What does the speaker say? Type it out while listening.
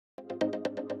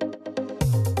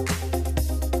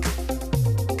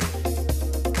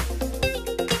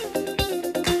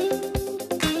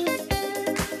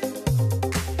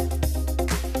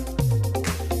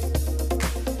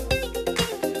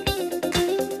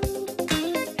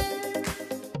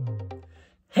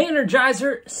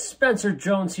Energizer, Spencer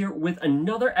Jones here with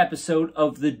another episode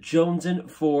of the Jonesin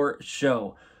 4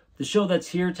 Show. The show that's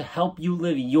here to help you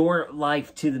live your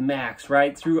life to the max,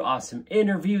 right? Through awesome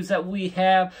interviews that we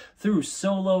have, through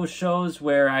solo shows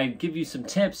where I give you some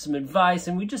tips, some advice,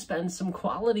 and we just spend some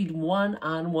quality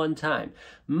one-on-one time.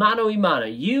 Mano y mano,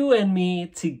 you and me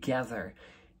together.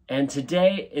 And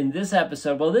today in this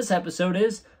episode, well, this episode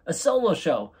is a solo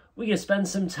show. We can spend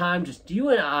some time, just you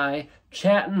and I,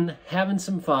 chatting, having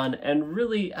some fun, and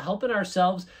really helping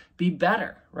ourselves be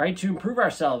better, right? To improve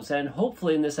ourselves. And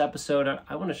hopefully in this episode,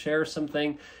 I want to share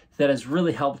something that has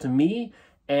really helped me.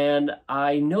 And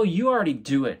I know you already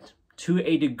do it to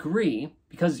a degree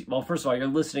because, well, first of all, you're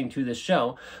listening to this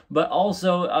show, but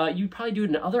also you probably do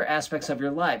it in other aspects of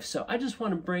your life. So I just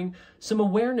want to bring some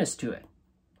awareness to it.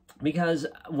 Because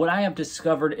what I have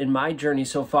discovered in my journey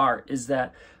so far is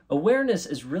that awareness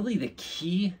is really the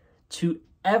key to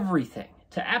everything,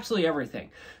 to absolutely everything.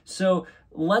 So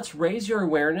let's raise your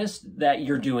awareness that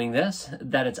you're doing this,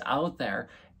 that it's out there,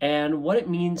 and what it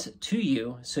means to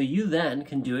you so you then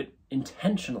can do it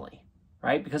intentionally,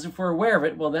 right? Because if we're aware of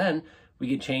it, well, then we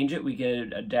could change it, we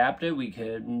could adapt it, we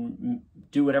could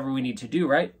do whatever we need to do,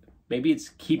 right? Maybe it's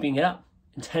keeping it up,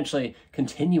 intentionally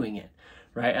continuing it,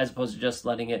 right? As opposed to just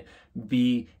letting it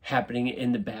be happening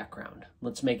in the background.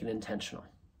 Let's make it intentional.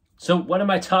 So what am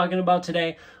I talking about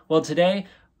today? Well, today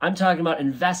I'm talking about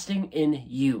investing in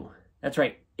you. That's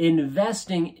right,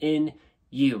 investing in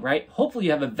you, right? Hopefully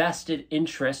you have a vested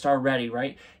interest already,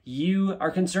 right? You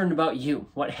are concerned about you,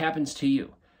 what happens to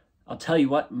you. I'll tell you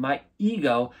what, my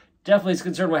ego definitely is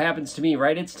concerned what happens to me,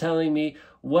 right? It's telling me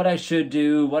what I should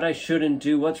do, what I shouldn't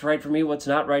do, what's right for me, what's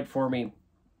not right for me.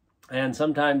 And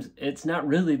sometimes it's not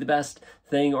really the best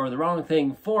thing or the wrong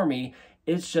thing for me.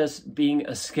 It's just being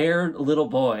a scared little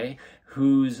boy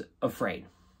who's afraid,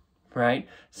 right?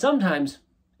 Sometimes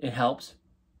it helps,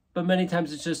 but many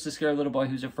times it's just a scared little boy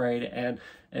who's afraid, and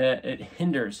it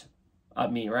hinders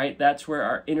me, right? That's where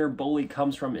our inner bully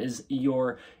comes from, is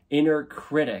your inner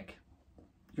critic,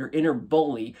 your inner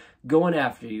bully going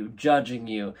after you, judging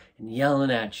you, and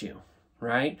yelling at you,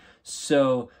 right?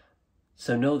 So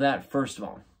know that first of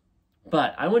all.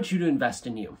 But I want you to invest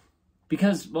in you.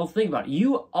 Because, well, think about it.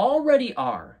 You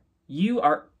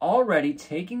are already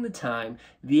taking the time,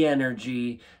 the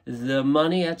energy, the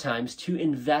money at times to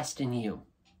invest in you.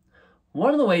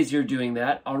 One of the ways you're doing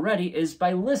that already is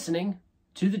by listening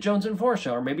to the Jonesin 4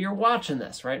 Show, or maybe you're watching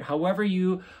this, right? However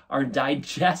you are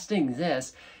digesting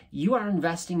this, you are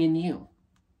investing in you.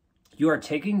 You are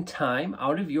taking time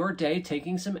out of your day,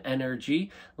 taking some energy,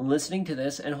 listening to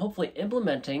this, and hopefully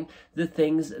implementing the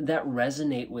things that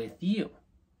resonate with you.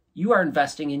 You are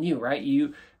investing in you, right?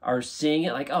 You are seeing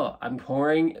it like, oh, I'm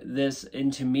pouring this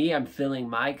into me. I'm filling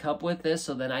my cup with this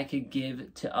so then I could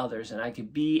give to others and I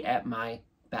could be at my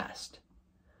best.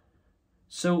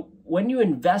 So when you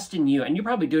invest in you, and you're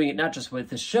probably doing it not just with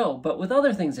the show, but with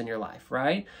other things in your life,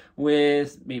 right?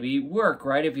 With maybe work,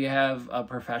 right? If you have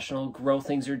professional growth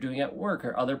things you're doing at work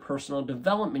or other personal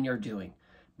development you're doing.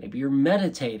 Maybe you're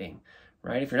meditating,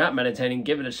 right? If you're not meditating,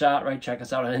 give it a shot, right? Check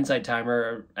us out on Insight Timer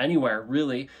or anywhere,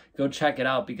 really. Go check it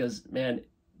out because, man,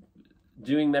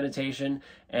 doing meditation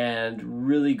and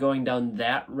really going down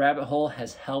that rabbit hole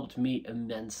has helped me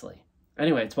immensely.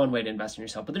 Anyway, it's one way to invest in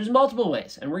yourself, but there's multiple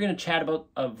ways, and we're going to chat about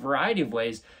a variety of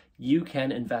ways you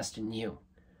can invest in you.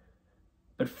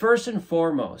 But first and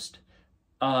foremost,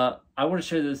 I want to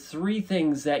share the 3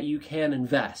 things that you can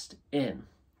invest in,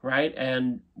 right?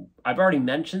 And I've already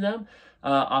mentioned them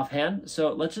offhand,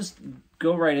 so let's just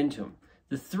go right into them.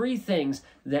 The 3 things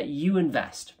that you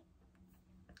invest.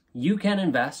 You can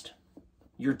invest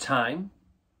your time,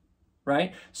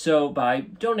 right? So by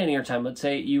donating your time, let's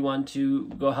say you want to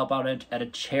go help out at a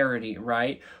charity,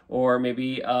 right? Or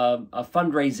maybe a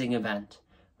fundraising event,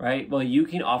 right? Well, you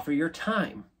can offer your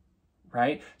time,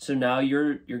 right? So now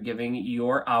you're giving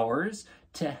your hours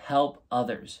to help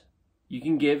others. You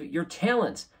can give your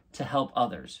talents to help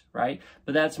others, right?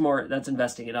 But that's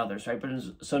investing in others, right?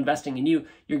 So investing in you,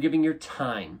 you're giving your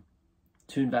time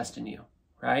to invest in you,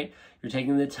 right? You're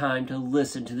taking the time to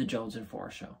listen to the Jonesin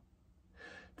 4 Show.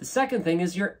 The second thing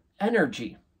is your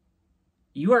energy.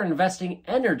 You are investing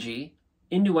energy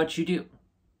into what you do.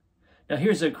 Now,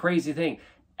 here's a crazy thing.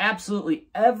 Absolutely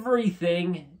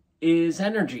everything is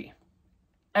energy.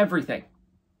 Everything.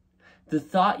 The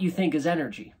thought you think is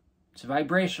energy. It's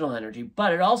vibrational energy,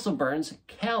 but it also burns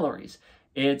calories.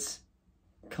 It's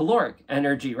caloric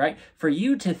energy, right? For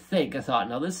you to think a thought.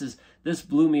 Now, this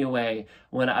blew me away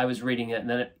when I was reading it, and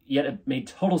then yet it made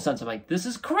total sense. I'm like, this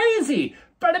is crazy,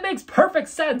 but it makes perfect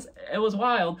sense. It was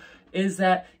wild. Is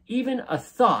that even a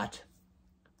thought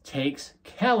takes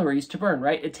calories to burn,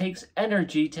 right? It takes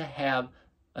energy to have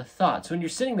a thought. So when you're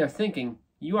sitting there thinking,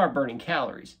 you are burning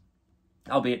calories,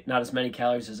 albeit not as many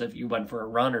calories as if you went for a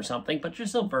run or something, but you're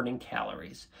still burning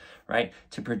calories, right?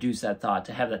 To produce that thought,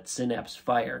 to have that synapse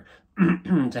fire,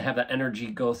 to have that energy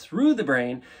go through the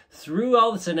brain, through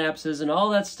all the synapses and all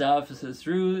that stuff,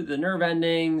 through the nerve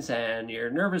endings and your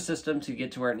nervous system to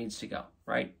get to where it needs to go,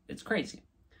 right? It's crazy.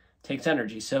 It takes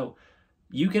energy. So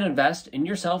you can invest in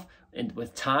yourself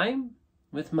with time,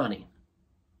 with money.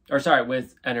 Or sorry,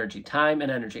 with energy, time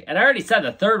and energy. And I already said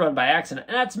the third one by accident,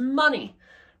 and that's money,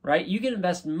 right? You can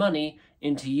invest money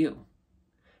into you.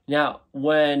 Now,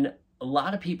 when a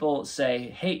lot of people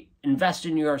say, hey, invest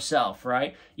in yourself,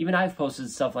 right? Even I've posted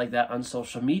stuff like that on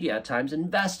social media at times,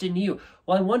 invest in you.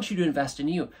 Well, I want you to invest in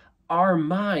you. Our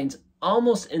minds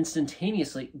almost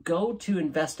instantaneously go to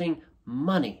investing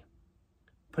money,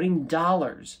 putting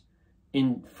dollars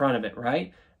in front of it,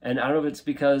 right? And I don't know if it's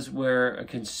because we're a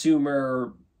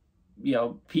consumer,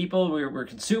 people, we're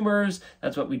consumers,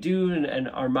 that's what we do, and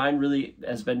our mind really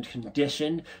has been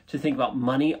conditioned to think about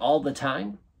money all the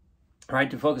time,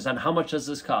 right? To focus on how much does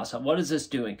this cost, what is this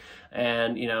doing,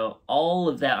 and all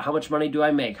of that. How much money do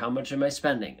I make? How much am I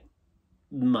spending?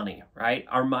 Money, right?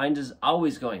 Our mind is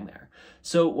always going there.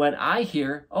 So when I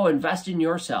hear, oh, invest in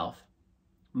yourself,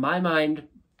 my mind,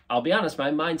 I'll be honest,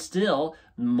 my mind still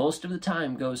most of the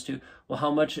time goes to, well,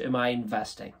 how much am I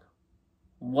investing?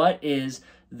 What is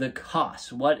the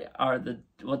cost? What's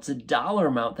the dollar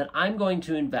amount that I'm going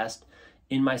to invest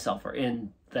in myself, or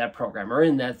in that program, or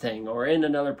in that thing, or in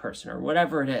another person, or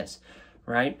whatever it is,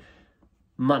 right?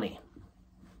 Money.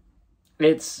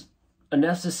 It's a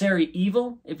necessary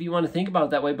evil, if you want to think about it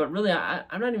that way, but really,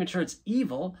 I'm not even sure it's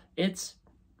evil. It's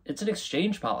an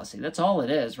exchange policy. That's all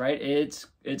it is, right? It's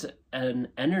an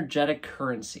energetic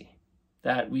currency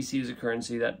that we see as a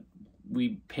currency that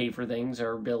we pay for things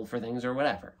or bill for things or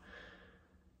whatever.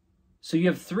 So you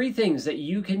have three things that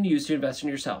you can use to invest in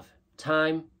yourself: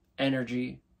 time,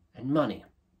 energy, and money.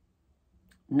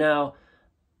 Now,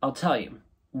 I'll tell you,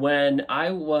 when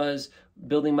I was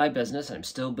building my business, and I'm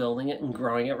still building it and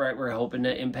growing it, right? We're hoping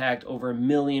to impact over 1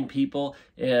 million people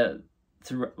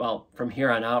from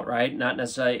here on out, right? Not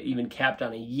necessarily even capped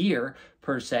on a year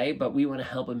per se, but we want to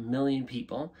help 1 million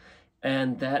people.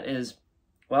 And that is,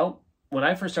 well, when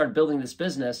I first started building this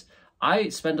business, I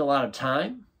spent a lot of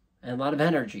time and a lot of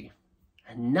energy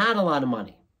and not a lot of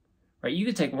money, right? You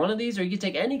could take one of these, or you could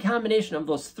take any combination of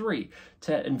those three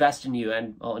to invest in you,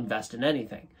 and well, invest in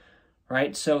anything,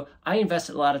 right? So I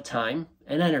invested a lot of time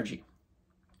and energy.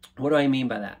 What do I mean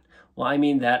by that? Well, I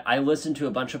mean that I listened to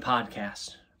a bunch of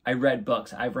podcasts. I read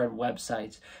books. I've read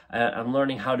websites. I'm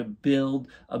learning how to build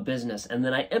a business. And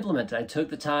then I implemented. I took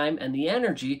the time and the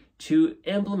energy to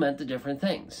implement the different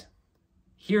things.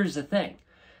 Here's the thing.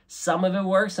 Some of it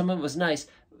worked. Some of it was nice,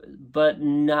 but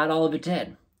not all of it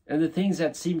did. And the things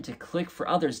that seemed to click for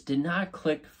others did not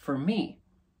click for me,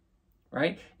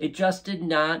 right? It just did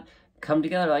not come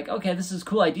together like, okay, this is a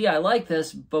cool idea. I like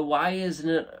this, but why isn't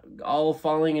it all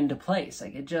falling into place?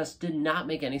 Like, it just did not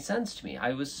make any sense to me.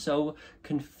 I was so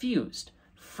confused,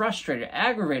 frustrated,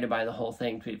 aggravated by the whole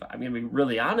thing. I'm going to be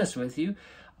really honest with you.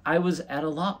 I was at a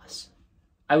loss.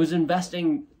 I was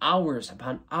investing hours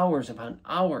upon hours upon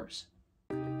hours.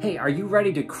 Hey, are you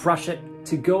ready to crush it,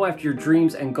 to go after your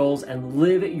dreams and goals and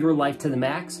live your life to the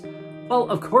max? Well,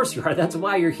 of course you are. That's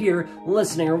why you're here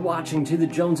listening or watching to the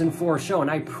Jonesin 4 show, and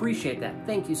I appreciate that.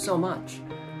 Thank you so much.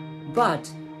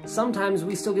 But sometimes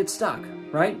we still get stuck,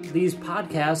 right? These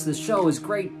podcasts, this show is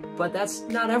great, but that's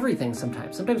not everything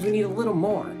sometimes. Sometimes we need a little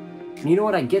more. And you know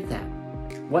what? I get that.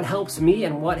 What helps me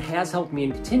and what has helped me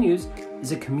and continues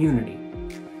is a community.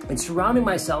 It's surrounding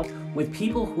myself with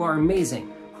people who are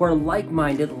amazing, who are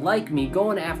like-minded, like me,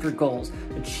 going after goals,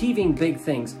 achieving big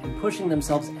things, and pushing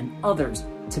themselves and others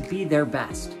to be their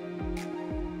best.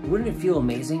 Wouldn't it feel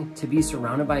amazing to be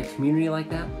surrounded by a community like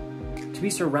that? To be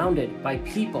surrounded by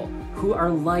people who are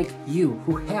like you,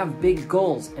 who have big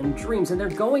goals and dreams, and they're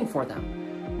going for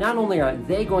them. Not only are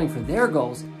they going for their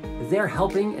goals, they're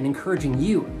helping and encouraging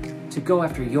you to go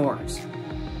after yours.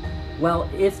 Well,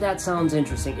 if that sounds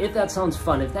interesting, if that sounds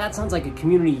fun, if that sounds like a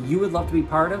community you would love to be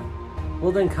part of,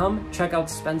 well then come check out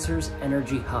Spencer's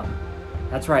Energy Hub.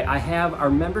 That's right, I have our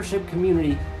membership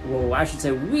community, well, I should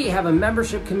say we have a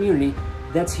membership community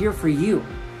that's here for you.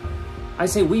 I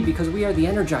say we because we are the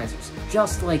Energizers,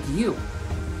 just like you.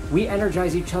 We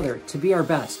energize each other to be our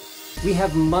best. We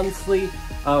have monthly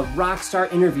rock star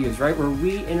interviews, right, where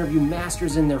we interview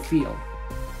masters in their field.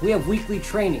 We have weekly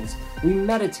trainings. We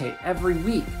meditate every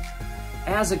week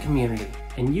as a community.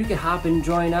 And you can hop in and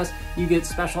join us. You get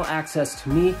special access to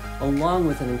me along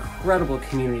with an incredible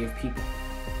community of people.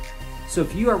 So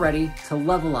if you are ready to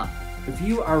level up, if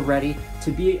you are ready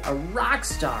to be a rock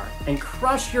star and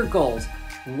crush your goals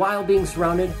while being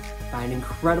surrounded by an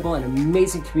incredible and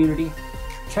amazing community,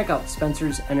 check out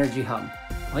Spencer's Energy Hub.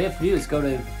 All you have to do is go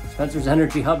to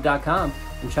spencersenergyhub.com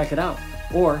and check it out.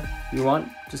 Or if you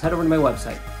want, just head over to my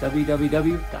website,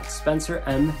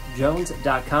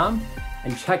 www.spencermjones.com,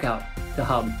 and check out the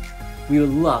hub. We would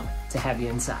love to have you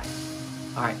inside.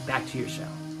 All right, back to your show.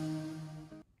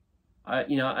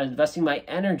 Investing my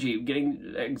energy,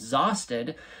 getting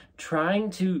exhausted, trying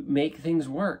to make things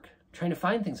work, trying to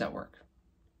find things that work.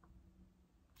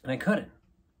 And I couldn't.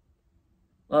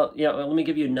 Well, let me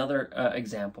give you another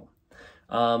example.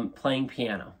 Playing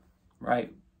piano,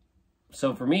 right?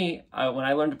 So for me, when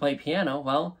I learned to play piano,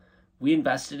 well, we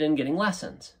invested in getting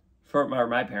lessons.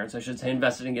 My parents, I should say,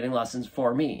 invested in getting lessons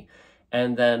for me.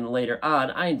 And then later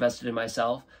on, I invested in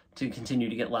myself to continue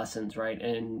to get lessons, right,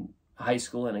 in high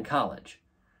school and in college.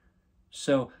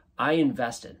 So I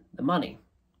invested the money.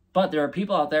 But there are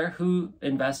people out there who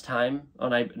invest time,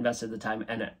 and I invested the time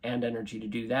and energy to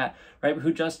do that, right,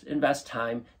 who just invest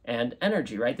time and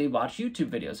energy, right? They watch YouTube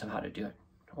videos of how to do it,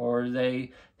 or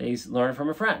they learn from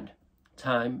a friend.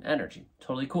 Time, energy,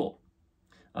 totally cool.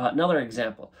 Another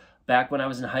example. Back when I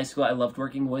was in high school, I loved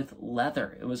working with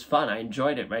leather. It was fun. I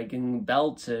enjoyed it, making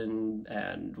belts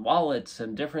and wallets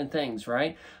and different things,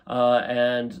 right?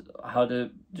 And how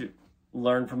to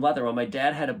learn from leather. Well, my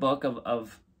dad had a book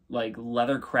of like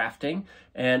leather crafting,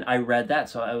 and I read that.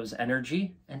 So it was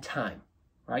energy and time,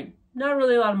 right? Not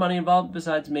really a lot of money involved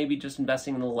besides maybe just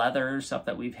investing in the leather stuff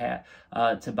that we've had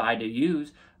to buy to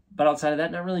use. But outside of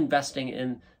that, not really investing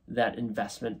in that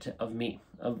investment of me,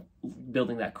 of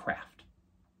building that craft.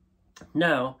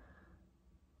 Now,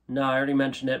 I already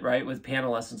mentioned it, right, with piano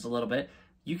lessons a little bit.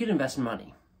 You can invest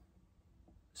money.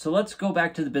 So let's go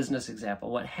back to the business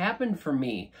example. What happened for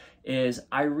me is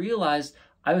I realized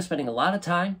I was spending a lot of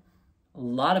time, a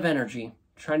lot of energy,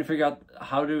 trying to figure out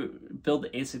how to build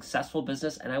a successful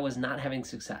business, and I was not having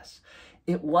success.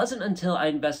 It wasn't until I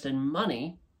invested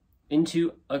money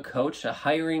into a coach,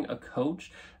 hiring a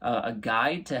coach, a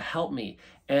guide to help me.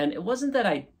 And it wasn't that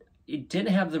I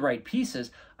didn't have the right pieces,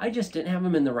 I just didn't have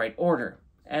them in the right order.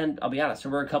 And I'll be honest,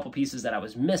 there were a couple pieces that I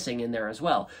was missing in there as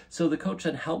well. So the coach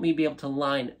then helped me be able to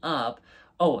line up,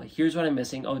 oh, here's what I'm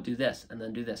missing, oh, do this, and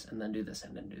then do this, and then do this,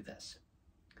 and then do this.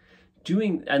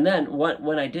 And then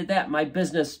when I did that, my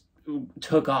business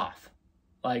took off,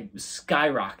 like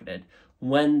skyrocketed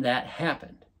when that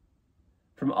happened.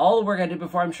 From all the work I did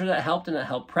before, I'm sure that helped and it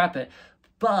helped prep it,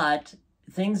 but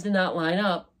things did not line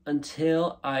up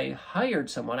until I hired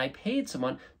someone, I paid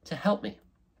someone to help me.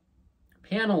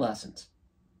 Piano lessons,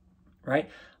 right?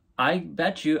 I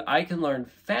bet you I can learn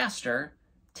faster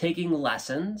taking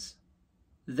lessons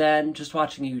than just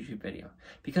watching a YouTube video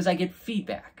because I get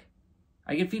feedback.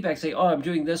 I get feedback say, oh, I'm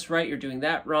doing this right, you're doing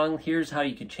that wrong, here's how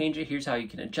you can change it, here's how you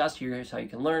can adjust, here's how you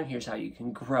can learn, here's how you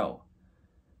can grow,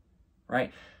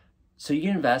 right? So you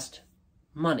can invest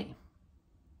money,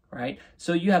 right?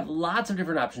 So you have lots of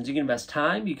different options. You can invest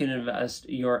time, you can invest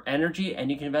your energy, and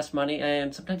you can invest money,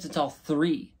 and sometimes it's all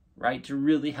three, right, to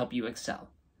really help you excel.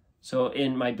 So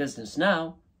in my business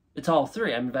now, it's all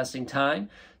three. I'm investing time,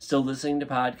 still listening to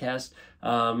podcasts,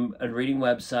 and reading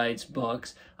websites,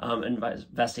 books,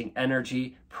 investing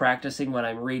energy, practicing what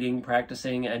I'm reading,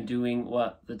 practicing and doing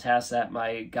what the tasks that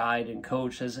my guide and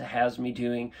coach has me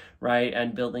doing, right,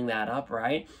 and building that up,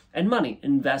 right? And money,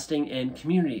 investing in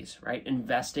communities, right?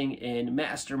 Investing in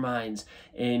masterminds,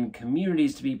 in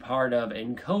communities to be part of,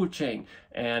 in coaching,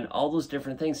 and all those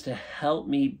different things to help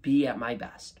me be at my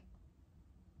best.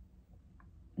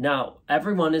 Now,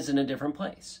 everyone is in a different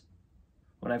place.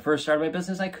 When I first started my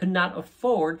business, I could not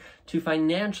afford to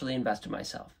financially invest in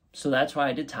myself. So that's why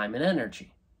I did time and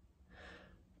energy.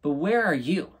 But where are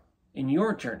you in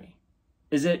your journey?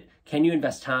 Can you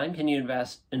invest time? Can you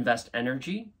invest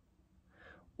energy?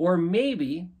 Or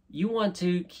maybe you want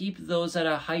to keep those at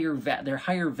they're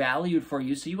higher valued for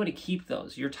you, so you want to keep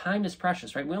those. Your time is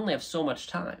precious, right? We only have so much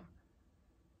time.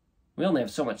 We only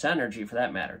have so much energy for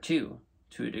that matter, too,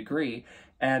 to a degree.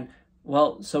 And,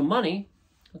 well, so money,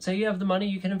 let's say you have the money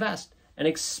you can invest and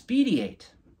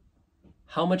expedite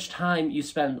how much time you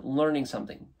spend learning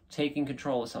something, taking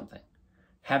control of something,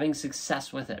 having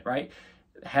success with it, right?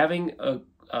 Having a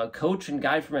coach and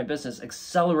guide for my business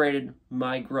accelerated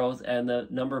my growth and the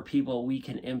number of people we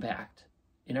can impact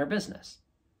in our business.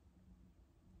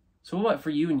 So what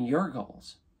for you and your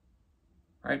goals?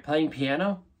 Right? Playing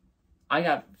piano, I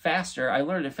got faster. I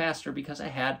learned it faster because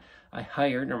I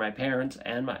hired, or my parents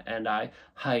and I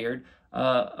hired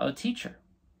a teacher.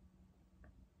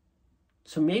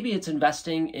 So maybe it's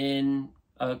investing in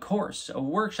a course, a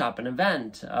workshop, an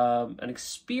event, an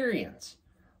experience,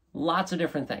 lots of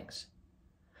different things.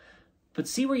 But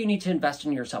see where you need to invest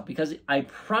in yourself, because I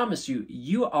promise you,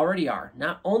 you already are,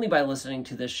 not only by listening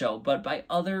to this show, but by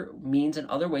other means and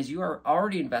other ways, you are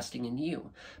already investing in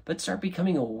you. But start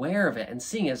becoming aware of it and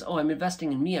seeing it as, oh, I'm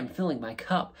investing in me, I'm filling my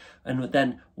cup. And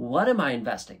then what am I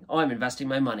investing? Oh, I'm investing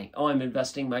my money. Oh, I'm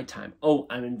investing my time. Oh,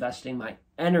 I'm investing my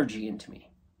energy into me,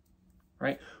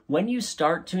 right? When you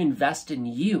start to invest in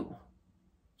you,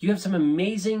 you have some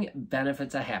amazing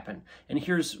benefits that happen. And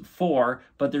here's 4,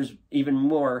 but there's even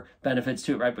more benefits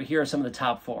to it, right? But here are some of the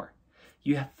top 4.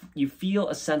 You feel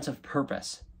a sense of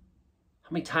purpose.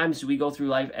 How many times do we go through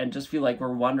life and just feel like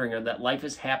we're wondering, or that life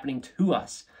is happening to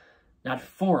us, not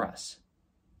for us,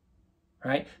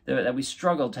 right? That we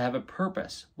struggle to have a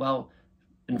purpose. Well,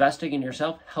 investing in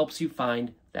yourself helps you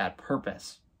find that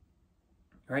purpose,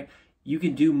 right? You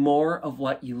can do more of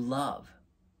what you love.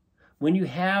 When you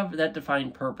have that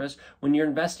defined purpose, when you're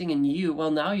investing in you, well,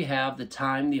 now you have the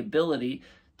time, the ability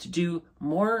to do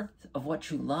more of what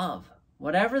you love,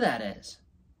 whatever that is,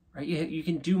 right? You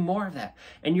can do more of that.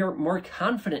 And you're more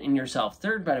confident in yourself.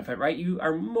 Third benefit, right? You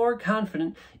are more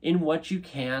confident in what you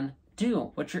can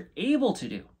do, what you're able to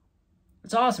do.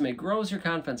 It's awesome. It grows your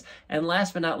confidence. And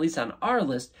last but not least on our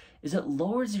list is it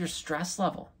lowers your stress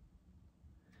level.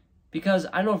 Because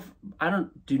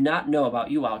do not know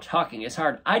about you while talking. It's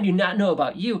hard. I do not know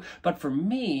about you, but for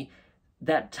me,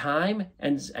 that time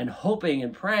and hoping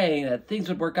and praying that things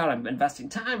would work out. I'm investing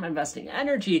time, I'm investing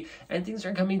energy, and things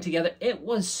are coming together. It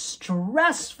was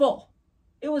stressful.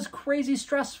 It was crazy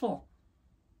stressful,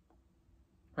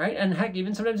 right? And heck,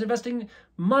 even sometimes investing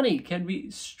money can be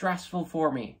stressful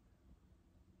for me.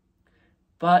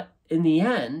 But in the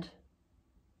end,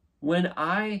 when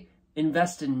I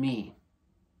invest in me,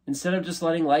 instead of just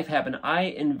letting life happen, I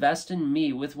invest in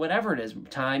me with whatever it is,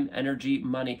 time, energy,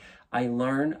 money. I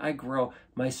learn, I grow,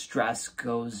 my stress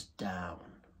goes down.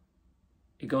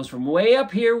 It goes from way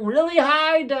up here, really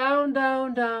high, down,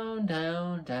 down, down,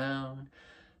 down, down,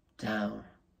 down,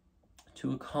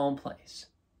 to a calm place.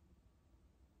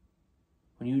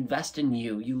 When you invest in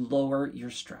you, you lower your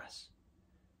stress.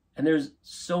 And there's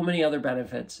so many other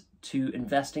benefits to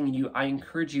investing in you. I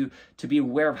encourage you to be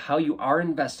aware of how you are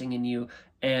investing in you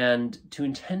and to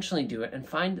intentionally do it and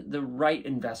find the right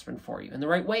investment for you and the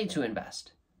right way to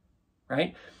invest,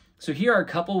 right? So here are a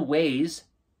couple ways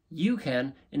you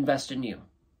can invest in you.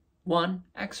 1,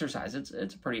 exercise. It's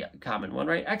a pretty common one,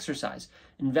 right? Exercise.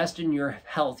 Invest in your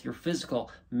health, your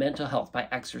physical, mental health by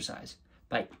exercise,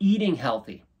 by eating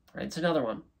healthy, right? It's another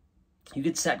one. You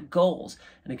could set goals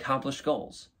and accomplish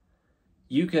goals.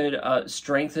 You could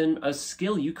strengthen a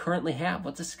skill you currently have.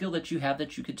 What's a skill that you have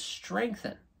that you could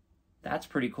strengthen? That's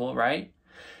pretty cool, right?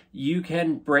 You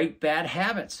can break bad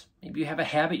habits. Maybe you have a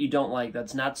habit you don't like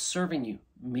that's not serving you.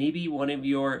 Maybe one of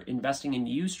your investing in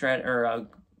you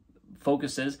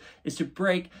focuses is to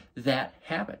break that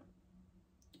habit.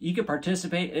 You could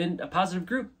participate in a positive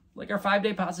group, like our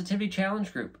 5-day positivity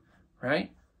challenge group,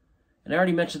 right? And I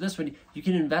already mentioned this one. You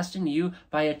can invest in you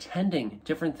by attending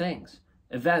different things,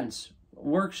 events,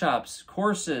 workshops,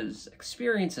 courses,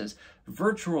 experiences,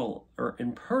 virtual or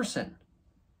in person.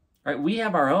 Right, we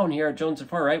have our own here at Jonesin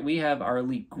 4, right? We have our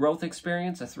Elite Growth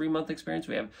Experience, a 3-month experience.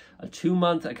 We have a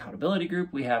 2-month accountability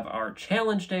group. We have our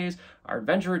challenge days, our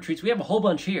adventure retreats. We have a whole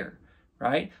bunch here,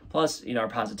 right? Plus, our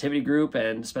positivity group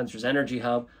and Spencer's Energy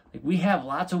Hub. Like, we have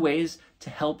lots of ways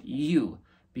to help you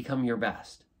become your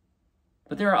best.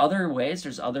 But there are other ways,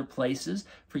 there's other places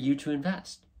for you to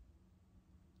invest.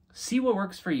 See what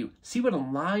works for you. See what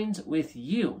aligns with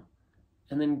you,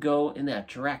 and then go in that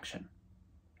direction.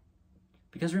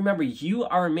 Because remember, you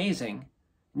are amazing.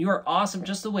 You are awesome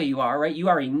just the way you are, right? You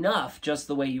are enough just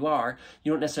the way you are.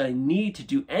 You don't necessarily need to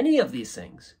do any of these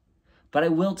things. But I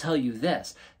will tell you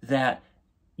this, that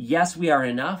yes, we are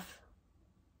enough,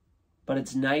 but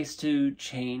it's nice to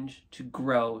change, to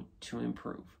grow, to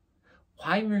improve.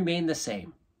 Why remain the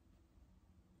same?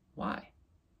 Why?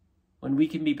 When we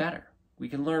can be better, we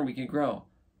can learn, we can grow,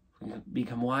 we can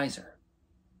become wiser.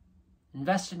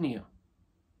 Invest in you.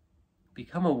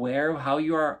 Become aware of how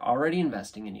you are already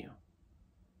investing in you.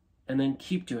 And then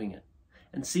keep doing it.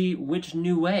 And see which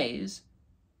new ways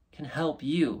can help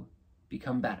you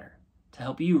become better, to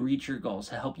help you reach your goals,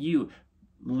 to help you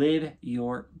live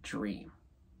your dream.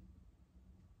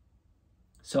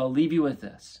 So I'll leave you with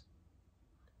this.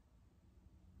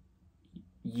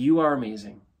 You are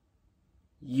amazing.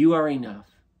 You are enough.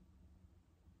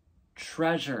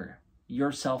 Treasure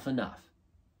yourself enough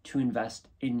to invest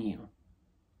in you,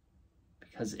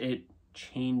 because it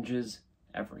changes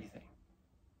everything.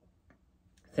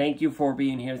 Thank you for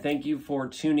being here. Thank you for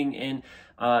tuning in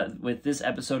with this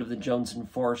episode of the Jonesin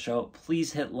 4 Show.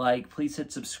 Please hit like, please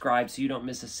hit subscribe so you don't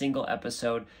miss a single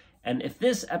episode. And if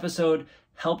this episode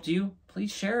helped you,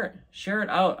 please share it. Share it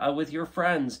out with your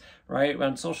friends, right?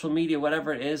 On social media,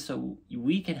 whatever it is, so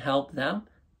we can help them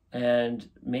and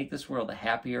make this world a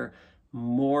happier,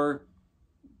 more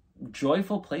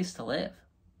joyful place to live.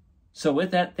 So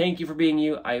with that, thank you for being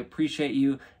you. I appreciate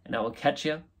you, and I will catch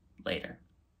you later.